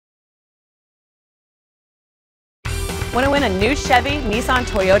Want to win a new Chevy, Nissan,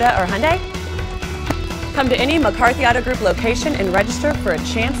 Toyota, or Hyundai? Come to any McCarthy Auto Group location and register for a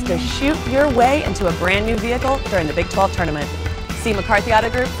chance to shoot your way into a brand new vehicle during the Big 12 tournament. See McCarthy Auto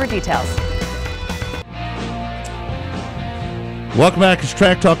Group for details. Welcome back. It's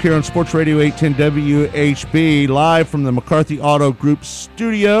Track Talk here on Sports Radio 810 WHB, live from the McCarthy Auto Group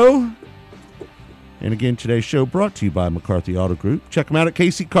studio. And again, today's show brought to you by McCarthy Auto Group. Check them out at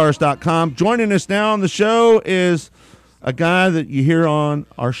kccars.com. Joining us now on the show is a guy that you hear on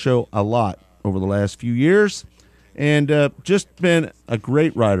our show a lot over the last few years, and just been a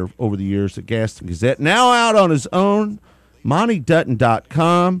great writer over the years at Gaston Gazette. Now out on his own,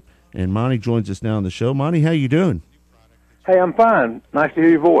 MonteDutton.com, and Monte joins us now on the show. Monte, how you doing? Hey, I'm fine. Nice to hear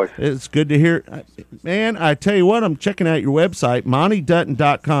your voice. It's good to hear. Man, I tell you what, I'm checking out your website,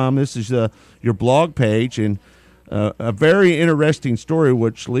 MonteDutton.com. This is your blog page, and a very interesting story,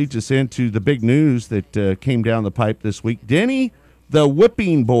 which leads us into the big news that came down the pipe this week. Denny, the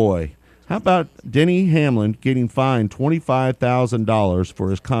whipping boy. How about Denny Hamlin getting fined $25,000 for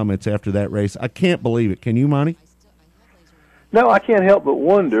his comments after that race? I can't believe it. Can you, Monte? No, I can't help but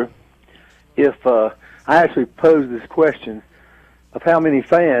wonder if I actually posed this question of how many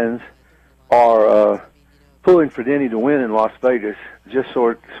fans are pulling for Denny to win in Las Vegas, just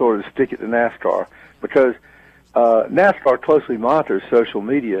sort of stick it to NASCAR, because NASCAR closely monitors social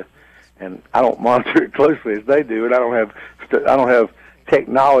media, and I don't monitor it closely as they do, and I don't have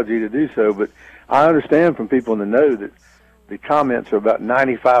technology to do so, but I understand from people in the know that the comments are about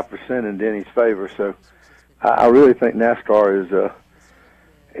 95% in Denny's favor. So I really think NASCAR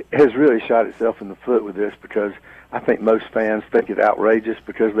has really shot itself in the foot with this, because I think most fans think it outrageous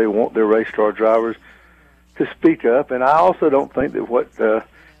because they want their race car drivers to speak up. And I also don't think that what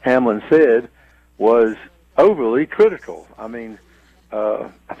Hamlin said was overly critical. I mean, I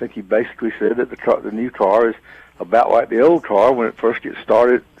think he basically said that the new car is about like the old car when it first gets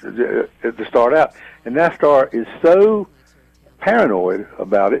started to start out. And NASCAR is so paranoid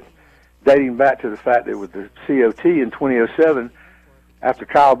about it, dating back to the fact that with the COT in 2007, after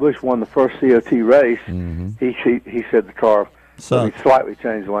Kyle Busch won the first COT race, he said the car, he slightly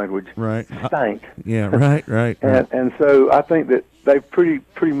changed the language, right, stank. Yeah, right. And so I think that they pretty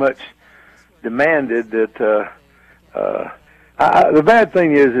much demanded that. The bad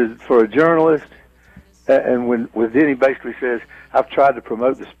thing is for a journalist, and when Denny basically says, I've tried to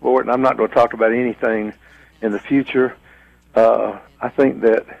promote the sport and I'm not going to talk about anything in the future, I think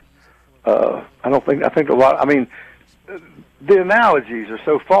that I think a lot, I mean, the analogies are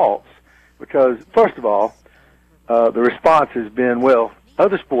so false, because first of all, the response has been, well,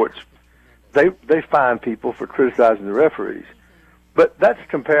 other sports, they fine people for criticizing the referees. But that's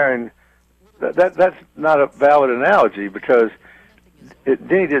comparing, that's not a valid analogy, because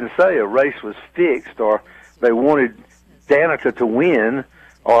Denny didn't say a race was fixed or they wanted Danica to win,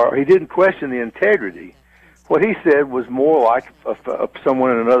 or he didn't question the integrity. What he said was more like someone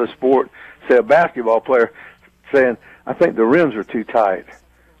in another sport, say a basketball player, saying, I think the rims are too tight,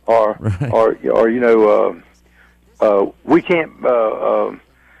 or you know, we can't.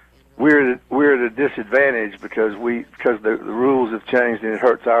 We're at a disadvantage because the rules have changed and it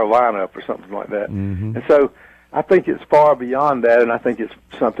hurts our lineup or something like that. Mm-hmm. And so I think it's far beyond that, and I think it's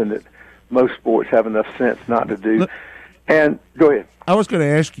something that most sports have enough sense not to do. And go ahead. I was going to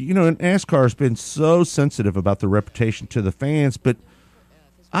ask you, NASCAR has been so sensitive about the reputation to the fans, but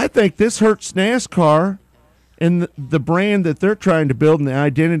I think this hurts NASCAR and the brand that they're trying to build and the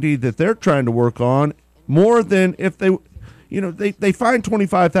identity that they're trying to work on more than if they find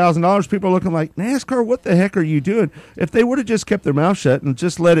 $25,000. People are looking like, NASCAR, what the heck are you doing? If they would have just kept their mouth shut and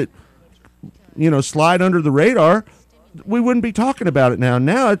just let it, slide under the radar, we wouldn't be talking about it now.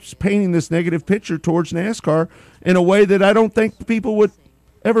 Now it's painting this negative picture towards NASCAR in a way that I don't think people would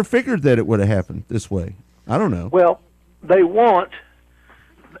ever figured that it would have happened this way. I don't know. Well, they realize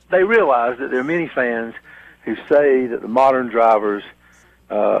that there are many fans who say that the modern drivers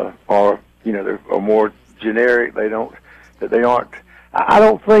are more generic. They aren't. I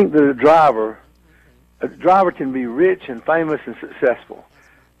don't think that a driver can be rich and famous and successful,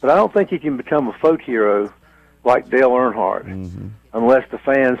 but I don't think he can become a folk hero like Dale Earnhardt, unless the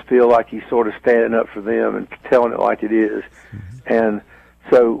fans feel like he's sort of standing up for them and telling it like it is. And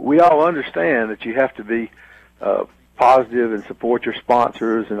so we all understand that you have to be positive and support your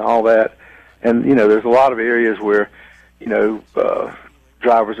sponsors and all that. And, there's a lot of areas where,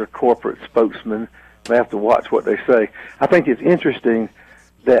 drivers are corporate spokesmen. They have to watch what they say. I think it's interesting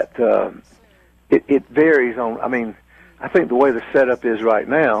that it varies on, I think the way the setup is right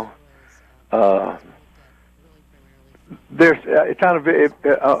now, there's it kind of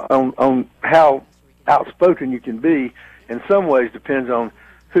on how outspoken you can be in some ways depends on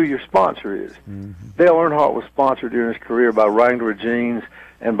who your sponsor is. Mm-hmm. Dale Earnhardt was sponsored during his career by Wrangler Jeans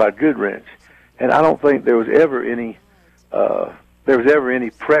and by Goodwrench, and I don't think there was ever any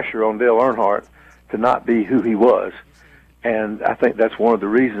pressure on Dale Earnhardt to not be who he was, and I think that's one of the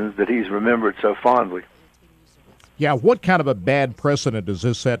reasons that he's remembered so fondly. Yeah, what kind of a bad precedent does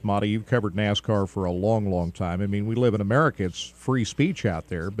this set, Monty? You've covered NASCAR for a long, long time. I mean, we live in America; it's free speech out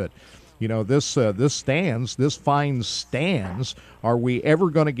there, but you know, this fine stands. Are we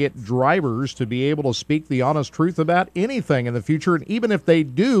ever going to get drivers to be able to speak the honest truth about anything in the future? And even if they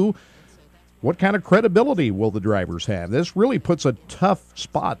do, what kind of credibility will the drivers have? This really puts a tough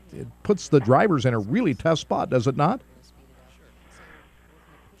spot. It puts the drivers in a really tough spot, does it not?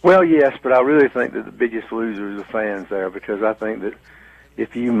 Well, yes, but I really think that the biggest loser is the fans there, because I think that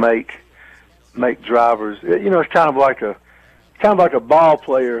if you make drivers, you know, it's kind of like a ball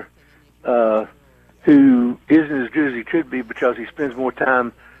player who isn't as good as he could be because he spends more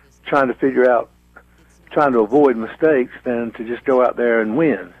time trying to avoid mistakes than to just go out there and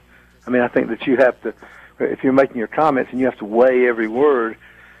win. I mean, I think that you have to, if you're making your comments and you have to weigh every word,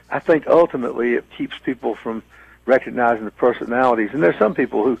 I think ultimately it keeps people from recognizing the personalities. And there's some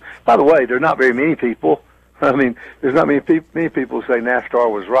people who, by the way, there are not very many people. I mean, there's not many people who say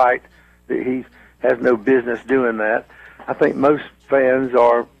NASCAR was right, that he has no business doing that. I think most fans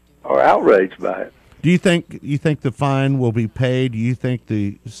are outraged by it. Do you think the fine will be paid? Do you think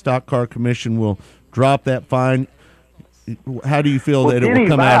the Stock Car Commission will drop that fine? How do you feel that it will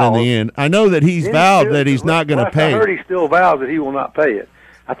come out in the end? I know that he's vowed that he's not going to pay. I heard he still vows that he will not pay it.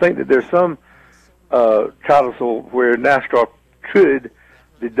 I think that there's some codicil where NASCAR could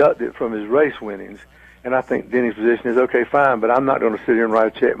deduct it from his race winnings, and I think Denny's position is okay, fine, but I'm not going to sit here and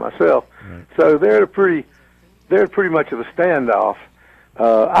write a check myself. Right. So they're pretty much of a standoff.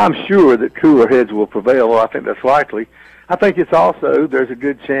 I'm sure that cooler heads will prevail, or I think that's likely. I think it's also, there's a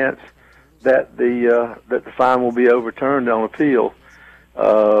good chance that the fine will be overturned on appeal.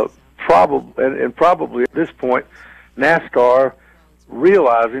 Probably at this point, NASCAR,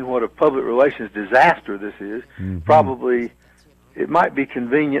 realizing what a public relations disaster this is, probably it might be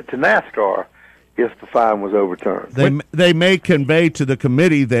convenient to NASCAR if the fine was overturned. They may convey to the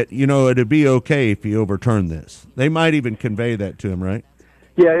committee that, you know, it'd be okay if you overturn this. They might even convey that to him, right?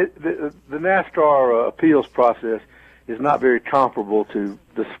 Yeah, the NASCAR appeals process is not very comparable to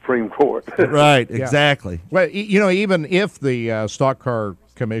the Supreme Court. Right, exactly. Yeah. Well, you know, even if the Stock Car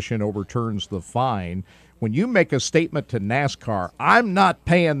Commission overturns the fine, when you make a statement to NASCAR, I'm not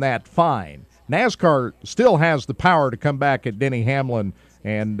paying that fine, NASCAR still has the power to come back at Denny Hamlin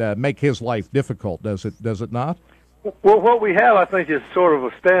and make his life difficult, does it not? Well, what we have, I think, is sort of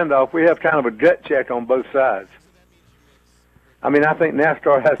a standoff. We have kind of a gut check on both sides. I mean, I think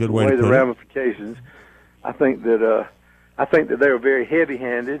NASCAR has to weigh the ramifications. I think that they are very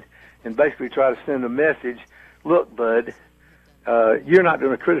heavy-handed and basically try to send a message, look, bud, you're not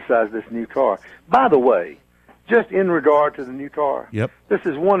going to criticize this new car. By the way, just in regard to the new car, this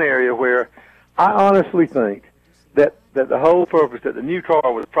is one area where I honestly think that the whole purpose, that the new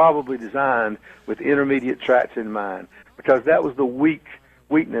car was probably designed with intermediate tracks in mind, because that was the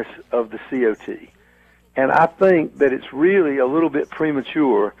weakness of the COT. And I think that it's really a little bit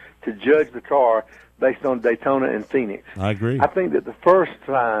premature to judge the car based on Daytona and Phoenix. I agree. I think that the first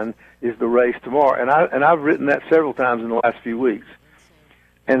sign is the race tomorrow, and I've written that several times in the last few weeks.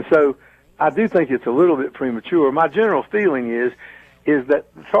 And so I do think it's a little bit premature. My general feeling is that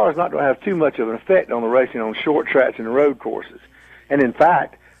the car is not going to have too much of an effect on the racing on short tracks and road courses. And in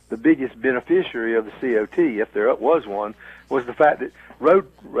fact, the biggest beneficiary of the COT, if there was one, was the fact that road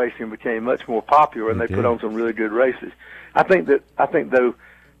racing became much more popular and they put on some really good races. I think though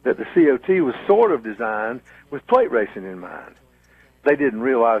that the COT was sort of designed with plate racing in mind. They didn't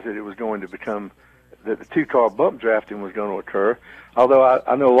realize that it was going to become, that the two-car bump drafting was going to occur, although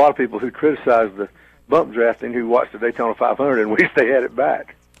I know a lot of people who criticized the bump drafting who watched the Daytona 500 and wish they had it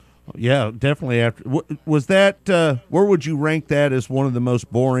back. Yeah, definitely. Was that, where would you rank that as one of the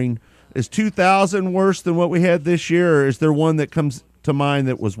most boring? Is 2000 worse than what we had this year, or is there one that comes to mind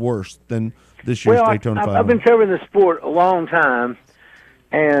that was worse than this year's Daytona 500? I've been covering this sport a long time,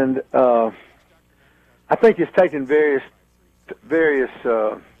 and I think it's taken various.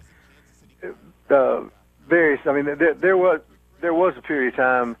 I mean, there was a period of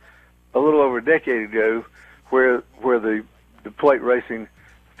time a little over a decade ago where the plate racing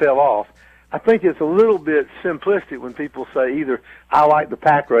fell off. I think it's a little bit simplistic when people say either I like the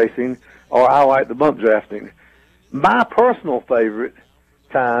pack racing or I like the bump drafting. My personal favorite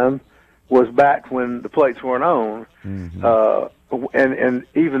time was back when the plates weren't on, and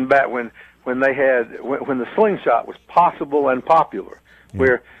even back when when the slingshot was possible and popular,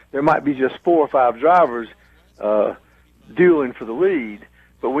 where there might be just 4 or 5 drivers dueling for the lead.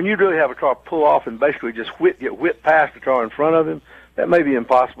 But when you really have a car pull off and basically just get whipped past the car in front of him, that may be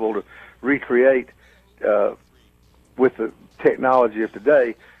impossible to recreate with the technology of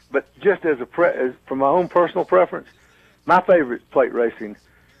today. But just as from my own personal preference, my favorite plate racing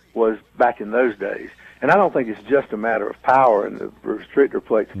was back in those days. And I don't think it's just a matter of power and the restrictor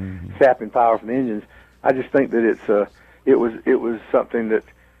plates sapping power from the engines. I just think that it was something that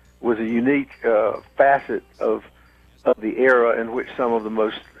was a unique facet of the era in which some of the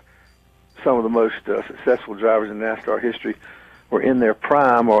most successful drivers in NASCAR history were in their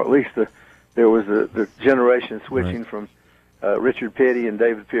prime, or at least there was the generation switching from Richard Petty and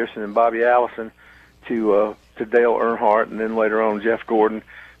David Pearson and Bobby Allison to Dale Earnhardt, and then later on Jeff Gordon.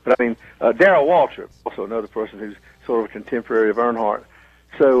 But I mean, Darrell Waltrip, also another person who's sort of a contemporary of Earnhardt.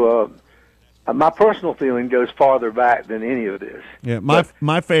 So my personal feeling goes farther back than any of this. Yeah,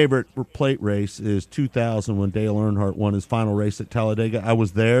 my favorite plate race is 2000 when Dale Earnhardt won his final race at Talladega. I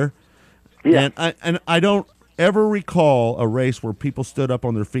was there, and I don't ever recall a race where people stood up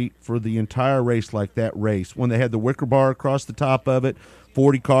on their feet for the entire race like that race. When they had the wicker bar across the top of it,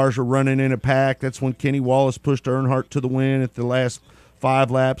 40 cars were running in a pack. That's when Kenny Wallace pushed Earnhardt to the win at the last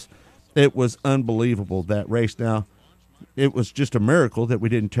 5 laps. It was unbelievable, that race. Now, it was just a miracle that we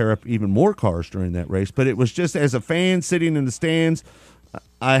didn't tear up even more cars during that race, but it was just, as a fan sitting in the stands,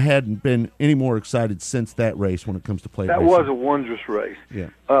 I hadn't been any more excited since that race when it comes to plate racing. That was a wondrous race. Yeah.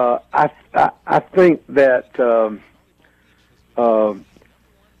 I think that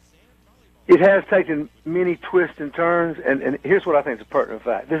it has taken many twists and turns, and here's what I think is a pertinent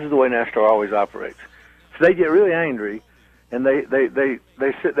fact. This is the way NASCAR always operates. So they get really angry, and they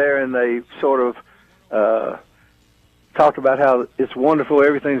sit there and they sort of talk about how it's wonderful,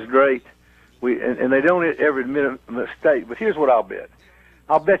 everything's great, and they don't ever admit a mistake. But here's what I'll bet.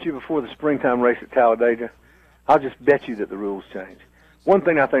 I'll bet you before the springtime race at Talladega, I'll just bet you that the rules change. One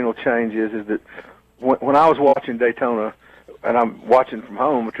thing I think will change is that when I was watching Daytona, and I'm watching from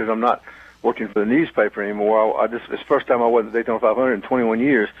home because I'm not working for the newspaper anymore. It's the first time I went to Daytona 500 in 21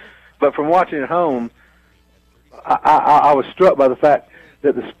 years. But from watching at home, I was struck by the fact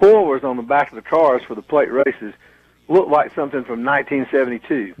that the spoilers on the back of the cars for the plate races look like something from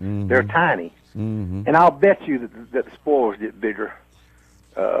 1972. Mm-hmm. They're tiny. Mm-hmm. And I'll bet you that the spoilers get bigger.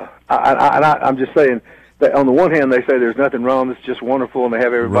 I'm just saying that on the one hand, they say there's nothing wrong, it's just wonderful, and they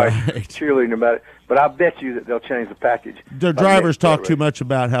have everybody cheerleading about it. But I bet you that they'll change the package. The drivers talk too much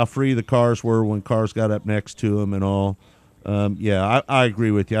about how free the cars were when cars got up next to them and all. I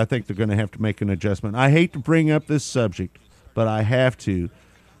agree with you. I think they're going to have to make an adjustment. I hate to bring up this subject, but I have to.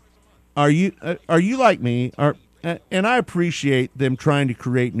 Are you like me? And I appreciate them trying to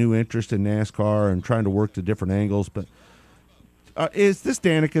create new interest in NASCAR and trying to work the different angles, but is this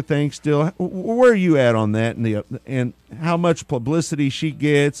Danica thing still? Where are you at on that? And how much publicity she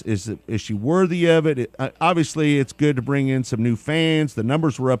gets? Is she worthy of it? Obviously, it's good to bring in some new fans. The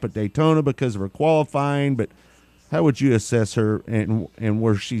numbers were up at Daytona because of her qualifying, but how would you assess her and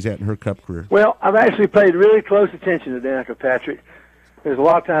where she's at in her Cup career? Well, I've actually paid really close attention to Danica Patrick. There's a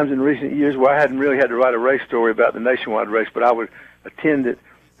lot of times in recent years where I hadn't really had to write a race story about the nationwide race, but I would attend it,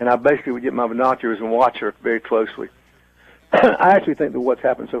 and I basically would get my binoculars and watch her very closely. I actually think that what's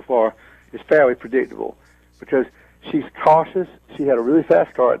happened so far is fairly predictable because she's cautious. She had a really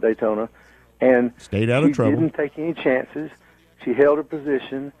fast car at Daytona, and stayed out of trouble. She didn't take any chances. She held her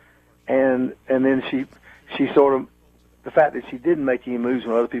position, and then she sort of, the fact that she didn't make any moves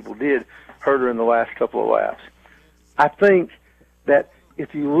when other people did hurt her in the last couple of laps. I think that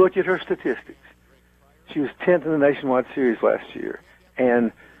if you look at her statistics, she was 10th in the Nationwide Series last year,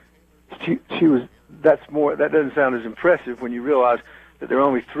 and she was. That doesn't sound as impressive when you realize that there are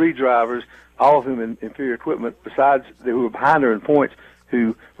only 3 drivers, all of whom in inferior equipment, besides who were behind her in points,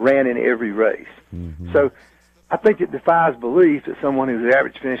 who ran in every race. Mm-hmm. So I think it defies belief that someone whose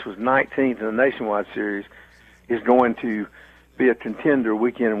average finish was 19th in the Nationwide Series is going to be a contender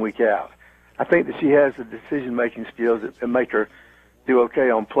week in and week out. I think that she has the decision-making skills that make her do okay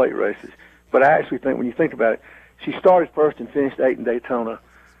on plate races. But I actually think when you think about it, she started first and finished 8th in Daytona.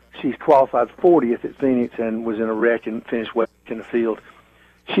 She's qualified 40th at Phoenix and was in a wreck and finished way in the field.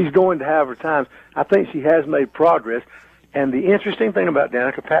 She's going to have her times. I think she has made progress. And the interesting thing about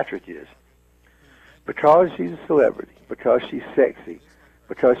Danica Patrick is because she's a celebrity, because she's sexy,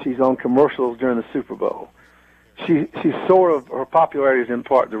 because she's on commercials during the Super Bowl, she's sort of, her popularity is in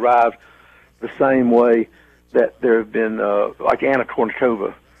part derived the same way that there have been, like Anna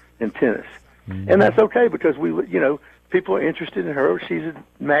Kournikova in tennis. Mm-hmm. And that's okay because people are interested in her. She's a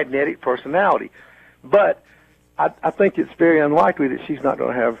magnetic personality. But I think it's very unlikely that she's not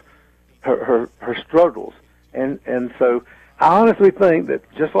going to have her struggles. And so I honestly think that,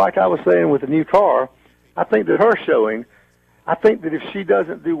 just like I was saying with the new car, I think that her showing, I think that if she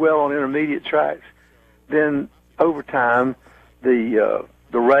doesn't do well on intermediate tracks, then over time the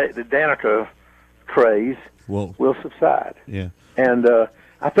Danica craze will subside. Yeah. And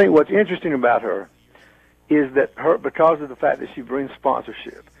I think what's interesting about her is that because of the fact that she brings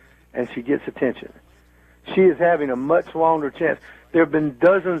sponsorship and she gets attention, she is having a much longer chance. There have been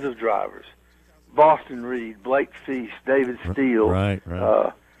dozens of drivers, Boston Reed, Blake Feast, David Steele. Right.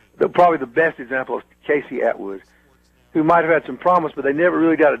 Probably the best example is Casey Atwood, who might have had some promise, but they never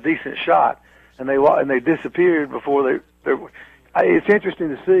really got a decent shot, and they disappeared before they. It's interesting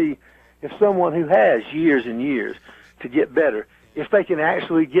to see if someone who has years and years to get better, if they can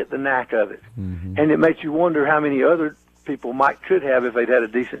actually get the knack of it. Mm-hmm. And it makes you wonder how many other people could have if they'd had a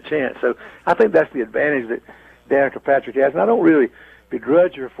decent chance. So I think that's the advantage that Danica Patrick has, and I don't really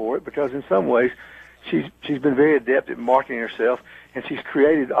begrudge her for it, because in some ways she's been very adept at marketing herself, and she's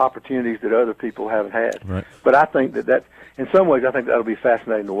created opportunities that other people haven't had. Right. But I think that in some ways, I think that'll be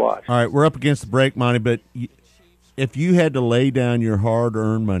fascinating to watch. All right, we're up against the break, Monty, but if you had to lay down your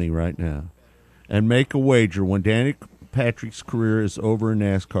hard-earned money right now and make a wager when Danica Patrick's career is over in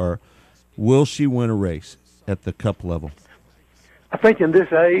NASCAR, will she win a race at the Cup level? I think in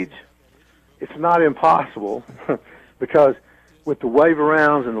this age, it's not impossible because with the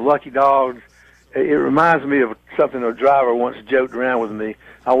wave-arounds and the lucky dogs, it reminds me of something a driver once joked around with me.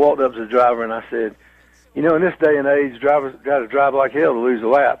 I walked up to the driver and I said, in this day and age, drivers got to drive like hell to lose a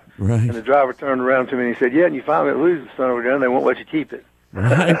lap. Right. And the driver turned around to me and he said, yeah, and you finally lose the son of a gun, they won't let you keep it.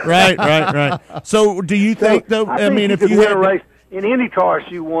 Right. So do you think, though, I mean, if you win a race, in any car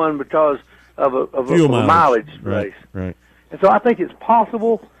she won because of a mileage race. Right. And so I think it's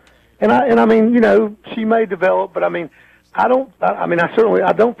possible. And I mean, she may develop, but I mean, I don't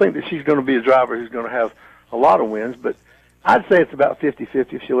think that she's going to be a driver who's going to have a lot of wins, but I'd say it's about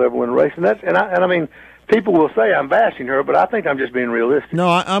 50-50 if she'll ever win a race. And I mean, people will say I'm bashing her, but I think I'm just being realistic. No,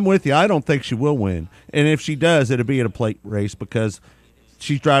 I'm with you. I don't think she will win. And if she does, it'll be at a plate race because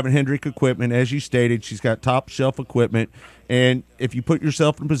she's driving Hendrick equipment. As you stated, she's got top-shelf equipment. And if you put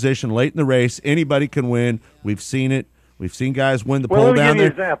yourself in position late in the race, anybody can win. We've seen it. We've seen guys win the pole down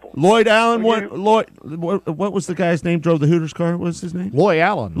there. Example. Lloyd Allen won. What was the guy's name? Drove the Hooters car. What was his name? Loy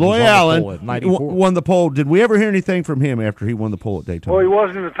Allen. Loy Allen won the pole. Did we ever hear anything from him after he won the pole at Daytona? Well, he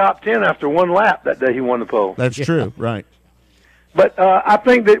wasn't in the top 10 after one lap that day he won the pole. That's true, right. But I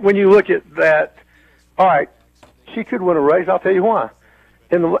think that when you look at that, all right, she could win a race. I'll tell you why.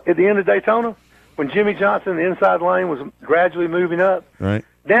 At the end of Daytona, when Jimmy Johnson, the inside lane, was gradually moving up, right,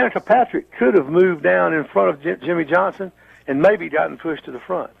 Danica Patrick could have moved down in front of Jimmy Johnson and maybe gotten pushed to the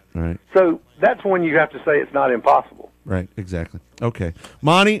front. Right. So that's when you have to say it's not impossible. Right, exactly. Okay.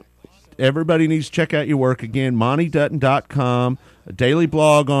 Monty, everybody needs to check out your work again, MonteDutton.com, a daily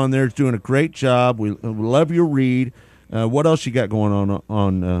blog on there. It's doing a great job. We love your read. What else you got going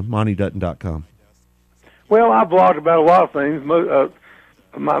on MonteDutton.com? Well, I blog about a lot of things.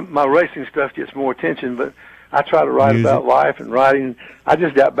 My racing stuff gets more attention, but I try to write about life and writing. I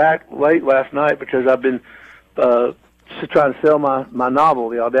just got back late last night because I've been trying to sell my novel,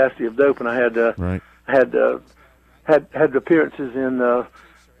 The Audacity of Dope, and I had appearances in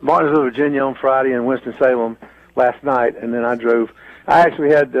Martinsville, Virginia on Friday and Winston-Salem last night, and then I drove. I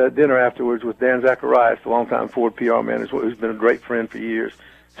actually had dinner afterwards with Dan Zacharias, the longtime Ford PR man, who's been a great friend for years.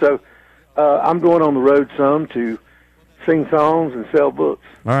 So I'm going on the road some to sing songs and sell books.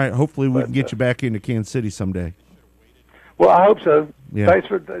 All right. Hopefully we can get you back into Kansas City someday. Well, I hope so. Yeah. Thanks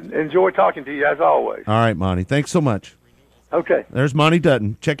enjoy talking to you, as always. All right, Monty. Thanks so much. Okay. There's Monte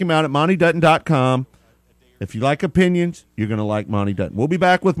Dutton. Check him out at MonteDutton.com. If you like opinions, you're going to like Monte Dutton. We'll be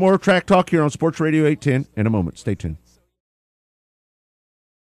back with more Track Talk here on Sports Radio 810 in a moment. Stay tuned.